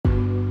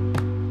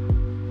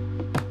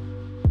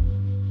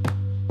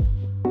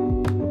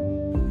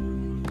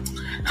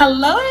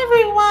Hello,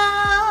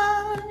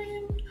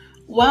 everyone.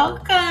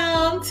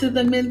 Welcome to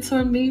the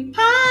Mentor Me podcast.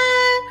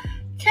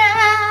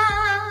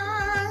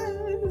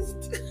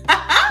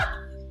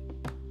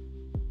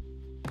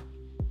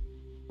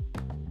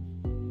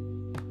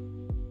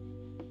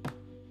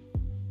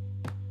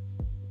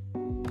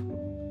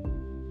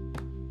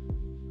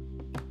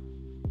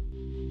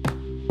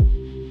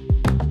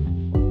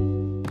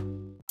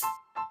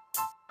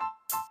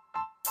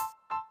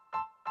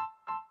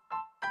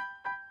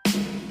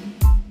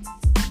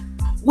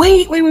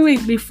 Wait.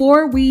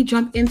 Before we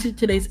jump into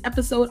today's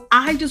episode,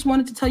 I just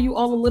wanted to tell you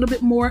all a little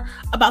bit more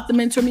about the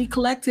Mentor Me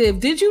Collective.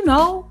 Did you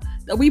know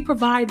that we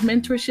provide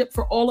mentorship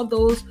for all of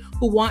those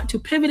who want to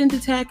pivot into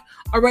tech,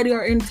 already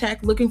are in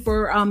tech, looking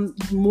for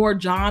more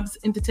jobs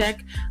into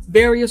tech,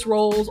 various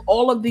roles,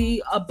 all of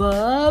the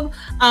above?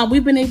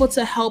 We've been able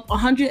to help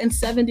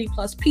 170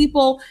 plus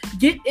people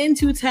get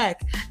into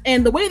tech.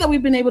 And the way that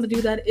we've been able to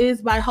do that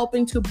is by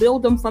helping to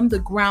build them from the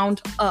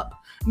ground up.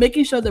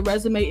 Making sure the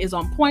resume is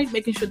on point,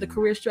 making sure the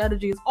career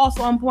strategy is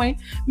also on point,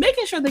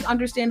 making sure they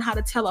understand how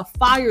to tell a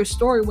fire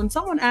story when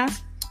someone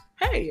asks,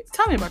 hey,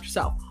 tell me about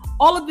yourself.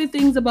 All of the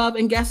things above,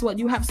 and guess what?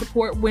 You have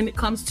support when it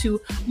comes to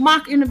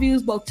mock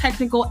interviews, both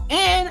technical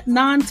and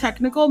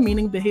non-technical,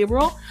 meaning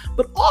behavioral.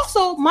 But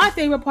also, my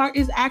favorite part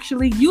is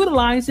actually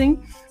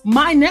utilizing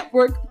my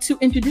network to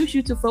introduce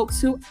you to folks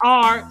who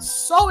are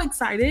so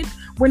excited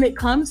when it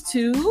comes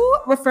to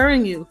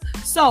referring you.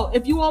 So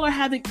if you all are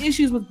having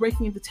issues with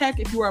breaking into tech,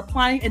 if you are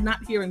applying and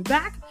not hearing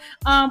back,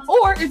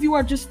 or if you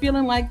are just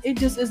feeling like it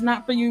just is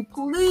not for you,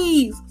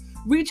 please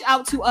reach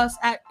out to us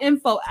at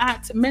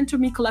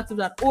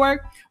info@mentormecollective.org.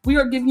 We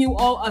are giving you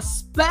all a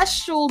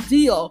special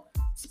deal.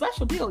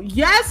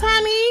 Yes,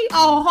 honey,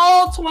 a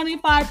whole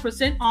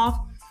 25% off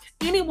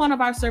any one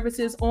of our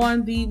services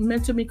on the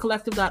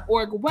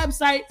mentormecollective.org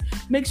website.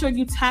 Make sure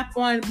you tap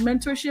on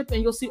mentorship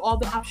and you'll see all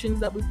the options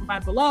that we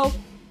provide below.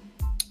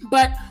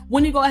 But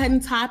when you go ahead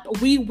and tap,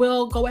 we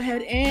will go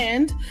ahead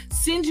and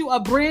send you a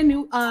brand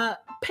new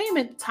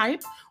payment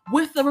type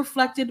with the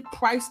reflected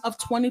price of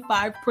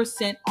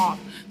 25% off.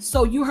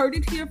 So you heard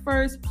it here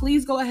first.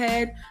 Please go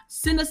ahead,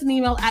 send us an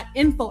email at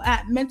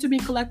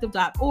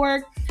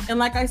info@mentormecollective.org. And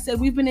like I said,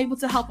 we've been able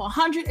to help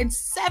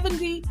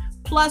 170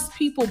 plus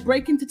people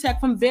break into tech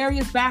from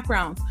various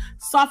backgrounds: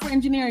 software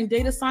engineering,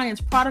 data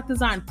science, product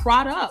design,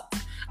 product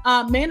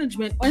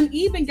management, and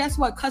even, guess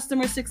what,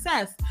 customer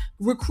success,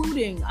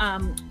 recruiting,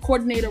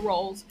 coordinator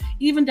roles,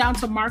 even down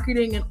to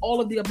marketing and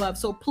all of the above.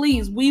 So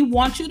please, we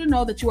want you to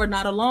know that you are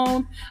not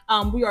alone.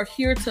 We are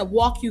here to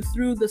walk you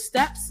through the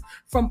steps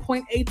from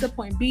point A to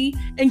point B.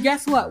 And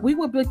guess what? We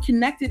will be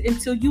connected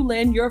until you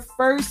land your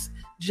first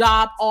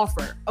job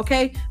offer.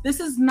 Okay, this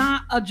is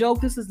not a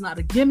joke. This is not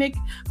a gimmick.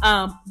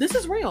 This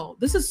is real.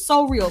 This is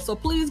so real. So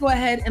please go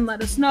ahead and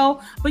let us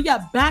know. But yeah,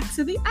 back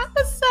to the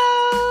episode.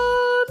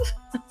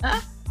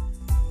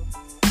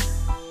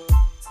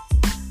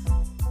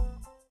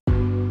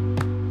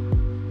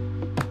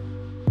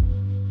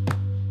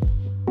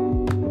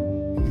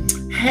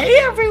 Hey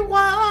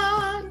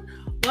everyone,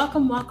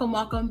 welcome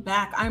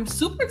back. I'm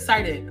super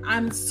excited.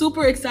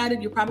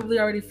 You probably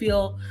already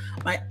feel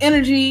my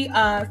energy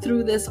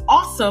through this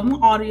awesome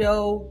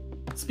audio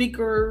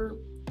speaker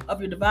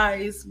of your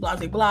device, blah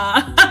blah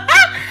blah.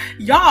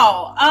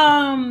 Y'all,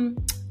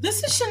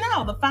 this is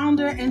Chanel, the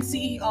founder and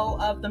CEO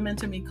of the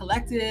Mentor Me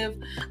Collective.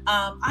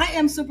 I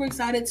am super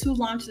excited to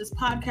launch this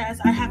podcast.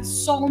 I have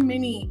so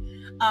many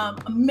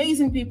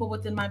amazing people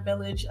within my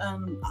village.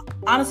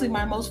 Honestly,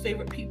 my most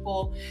favorite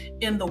people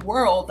in the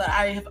world that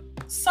I have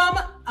some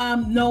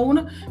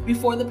known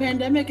before the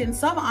pandemic, and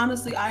some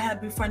honestly I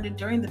have befriended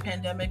during the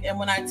pandemic. And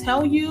when I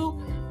tell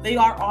you they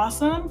are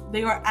awesome,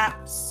 they are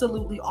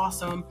absolutely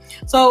awesome.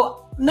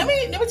 So let me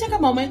take a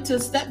moment to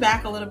step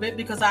back a little bit,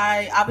 because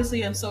I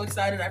obviously am so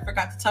excited. I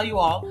forgot to tell you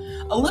all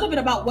a little bit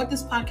about what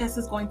this podcast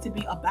is going to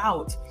be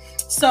about.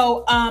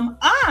 So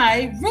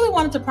I really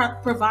wanted to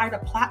provide a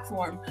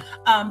platform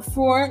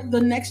for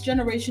the next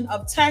generation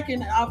of tech.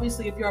 And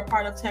obviously, if you're a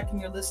part of tech and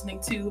you're listening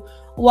to,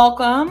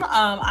 welcome.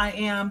 I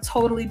am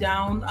totally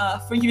down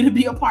for you to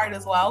be a part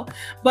as well.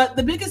 But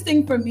the biggest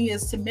thing for me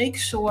is to make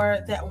sure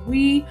that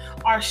we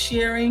are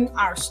sharing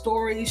our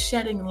stories,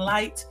 shedding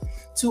light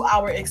to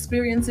our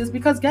experiences,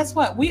 because guess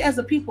what? We as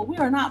a people, we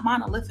are not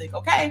monolithic,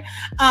 okay?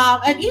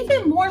 And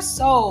even more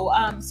so,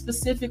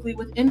 specifically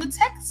within the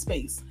tech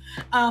space.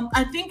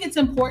 I think it's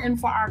important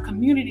for our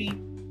community,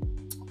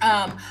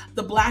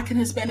 the Black and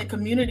Hispanic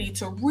community,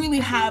 to really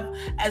have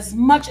as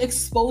much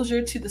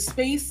exposure to the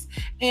space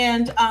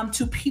and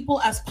to people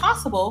as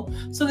possible,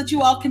 so that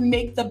you all can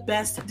make the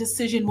best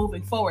decision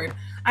moving forward.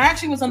 I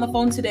actually was on the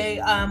phone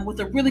today with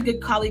a really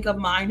good colleague of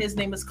mine. His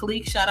name is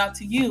Khalik. Shout out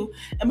to you.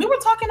 And we were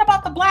talking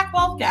about the Black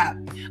wealth gap.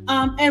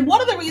 And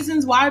one of the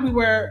reasons why we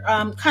were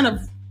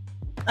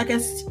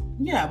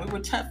we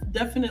were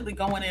definitely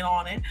going in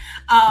on it,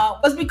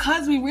 was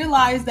because we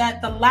realized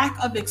that the lack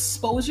of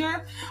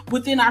exposure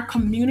within our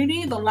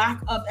community, the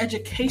lack of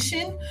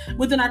education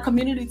within our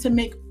community to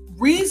make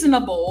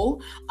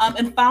reasonable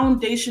and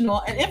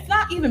foundational, and if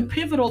not even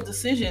pivotal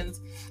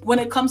decisions, when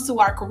it comes to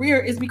our career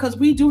is because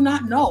we do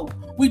not know.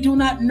 We do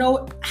not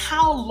know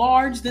how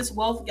large this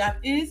wealth gap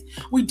is.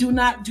 We do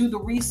not do the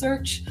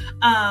research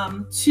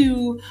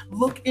to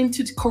look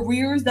into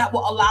careers that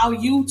will allow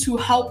you to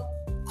help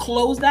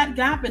close that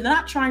gap, and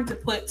not trying to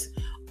put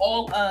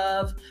all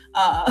of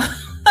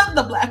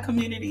the Black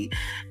community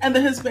and the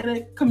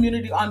Hispanic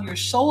community on your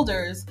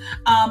shoulders.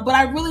 But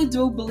I really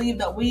do believe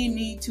that we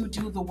need to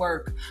do the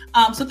work.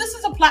 So this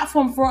is a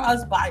platform for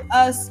us, by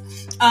us.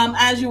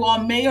 As you all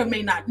may or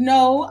may not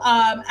know,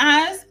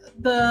 as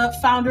the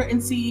founder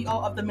and CEO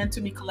of the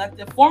Mentor Me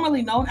Collective,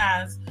 formerly known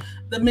as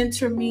the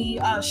Mentor Me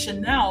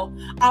Chanel,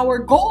 our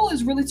goal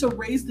is really to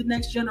raise the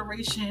next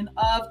generation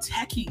of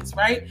techies,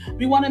 right?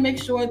 We want to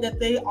make sure that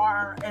they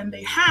are, and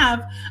they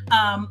have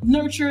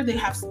nurture, they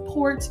have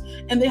support,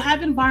 and they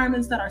have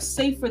environments that are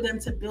safe for them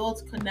to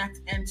build, connect,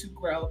 and to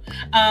grow.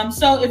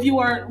 So if you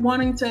are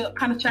wanting to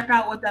kind of check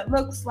out what that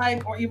looks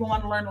like, or even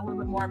want to learn a little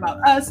bit more about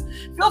us,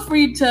 feel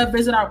free to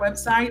visit our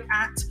website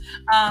at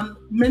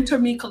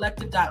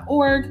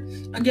mentormecollective.org.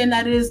 Again,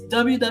 that is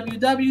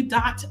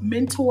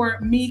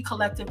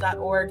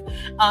www.mentormecollective.org.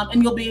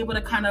 And you'll be able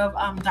to kind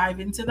of dive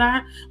into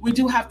that. We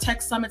do have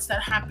tech summits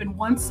that happen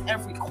once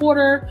every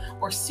quarter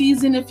or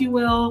season, if you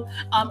will.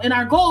 And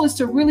our goal is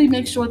to really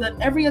make sure that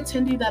every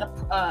attendee that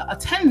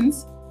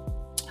attends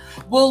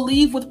will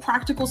leave with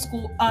practical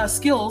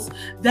skills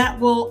that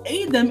will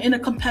aid them in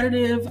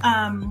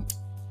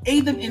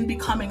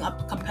becoming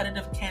a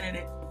competitive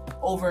candidate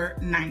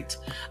overnight.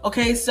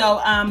 Okay,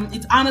 so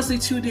it's honestly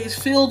 2 days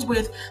filled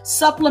with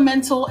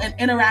supplemental and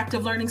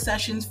interactive learning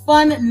sessions,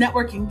 fun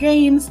networking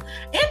games,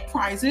 and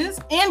prizes.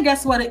 And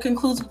guess what? It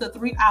concludes with a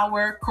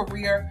 3-hour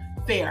career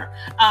fair.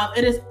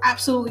 It is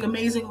absolutely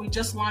amazing. We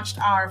just launched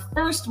our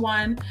first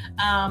one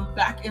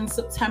back in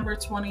September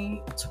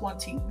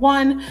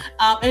 2021,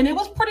 and it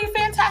was pretty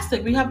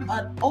fantastic. We have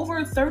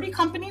over 30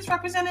 companies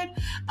represented,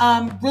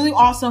 really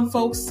awesome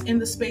folks in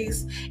the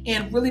space,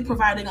 and really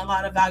providing a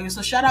lot of value.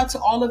 So shout out to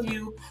all of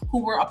you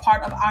who were a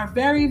part of our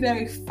very,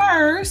 very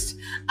first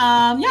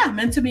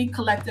Mentor Me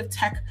Collective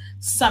Tech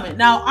Summit.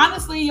 Now,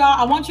 honestly, y'all,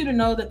 I want you to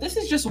know that this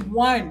is just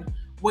one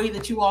way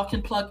that you all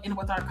can plug in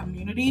with our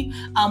community.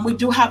 We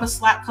do have a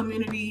Slack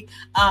community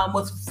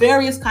with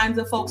various kinds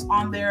of folks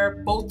on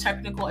there, both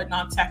technical and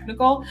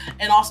non-technical,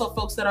 and also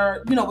folks that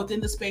are,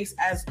 within the space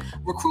as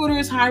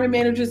recruiters, hiring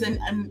managers, and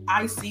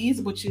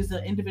ICs, which is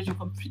an individual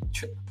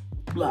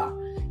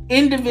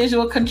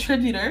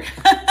contributor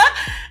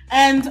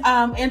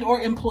and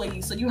or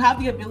employees. So you have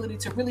the ability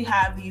to really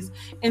have these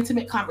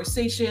intimate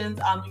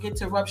conversations. You get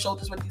to rub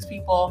shoulders with these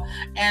people,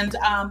 and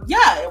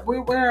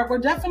we're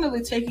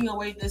definitely taking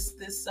away this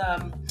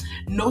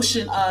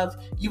notion of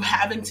you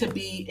having to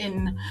be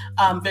in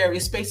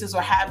various spaces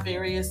or have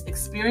various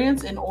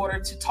experience in order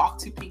to talk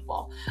to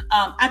people.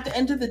 At the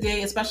end of the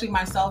day, especially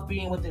myself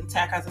being within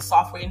tech as a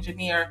software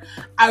engineer,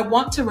 I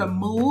want to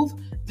remove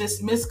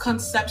this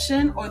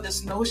misconception or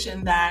this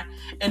notion that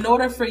in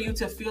order for you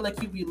to feel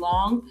like you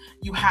belong,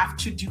 you have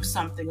to do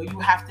something, or you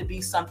have to be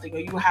something, or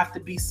you have to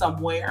be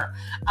somewhere.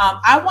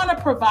 I want to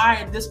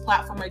provide this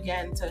platform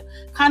again to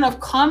kind of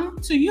come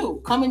to you,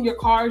 come in your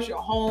cars,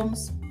 your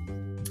homes.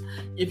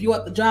 If you're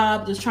at the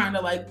job, just trying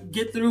to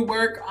get through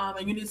work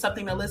and you need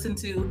something to listen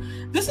to,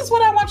 this is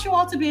what I want you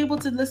all to be able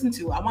to listen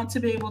to. I want to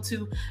be able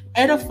to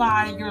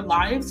edify your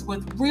lives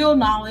with real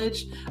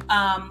knowledge,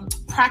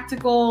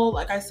 practical,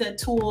 like I said,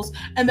 tools,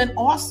 and then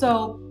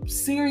also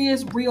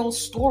serious, real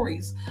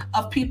stories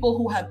of people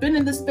who have been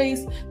in the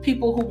space,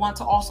 people who want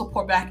to also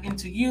pour back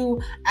into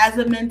you as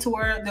a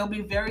mentor. There'll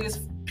be various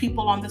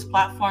people on this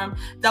platform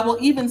that will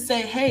even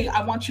say, hey,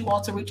 I want you all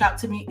to reach out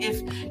to me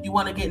if you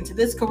want to get into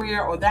this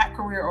career or that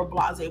career or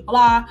blah, blah,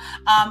 blah.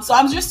 So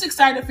I'm just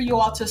excited for you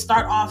all to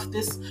start off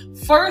this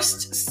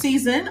first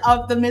season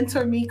of the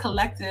Mentor Me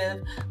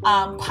Collective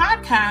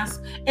podcast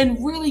and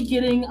really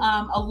getting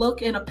a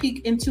look and a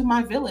peek into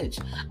my village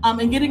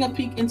and getting a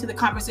peek into the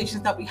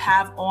conversations that we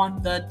have on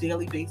the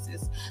daily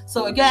basis.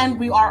 So again,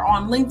 we are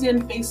on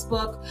LinkedIn,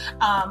 Facebook,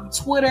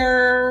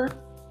 Twitter,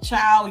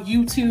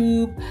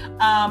 YouTube,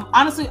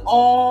 honestly,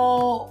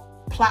 all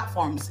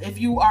platforms. If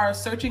you are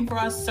searching for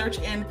us, search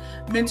in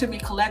Mentor Me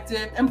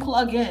Collective and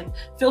plug in.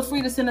 Feel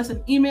free to send us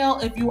an email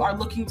if you are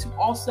looking to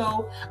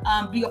also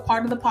be a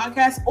part of the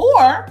podcast,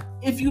 or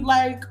if you'd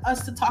like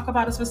us to talk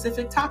about a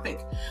specific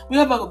topic. We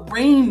have a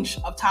range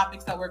of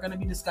topics that we're going to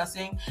be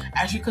discussing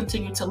as you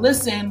continue to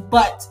listen.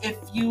 But if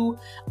you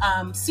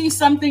see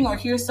something or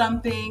hear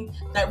something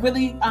that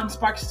really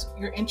sparks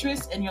your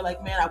interest and you're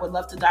like, man, I would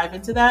love to dive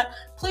into that,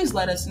 please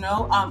let us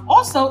know.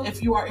 Also,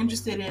 if you are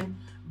interested in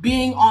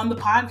being on the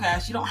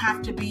podcast, you don't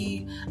have to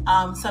be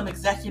some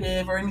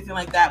executive or anything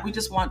like that. We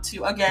just want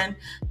to, again,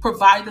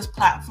 provide this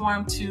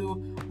platform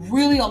to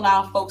really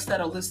allow folks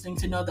that are listening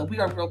to know that we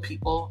are real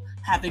people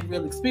having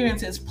real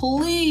experiences.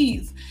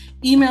 Please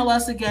email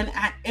us again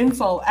at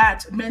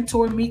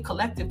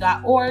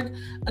info@mentormecollective.org.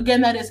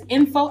 Again, that is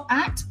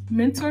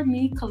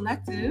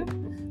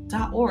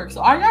info@mentormecollective.org.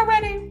 So are y'all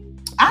ready?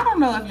 I don't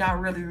know if y'all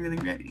really, really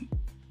ready.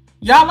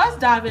 Y'all, let's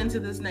dive into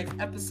this next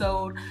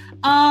episode.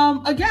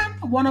 Again,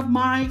 one of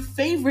my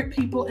favorite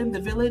people in the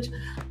village.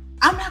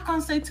 I'm not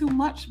going to say too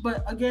much,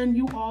 but again,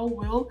 you all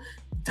will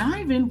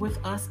dive in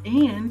with us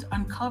and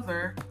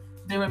uncover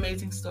their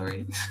amazing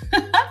story.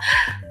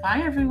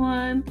 Bye,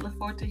 everyone. Look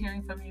forward to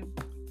hearing from you.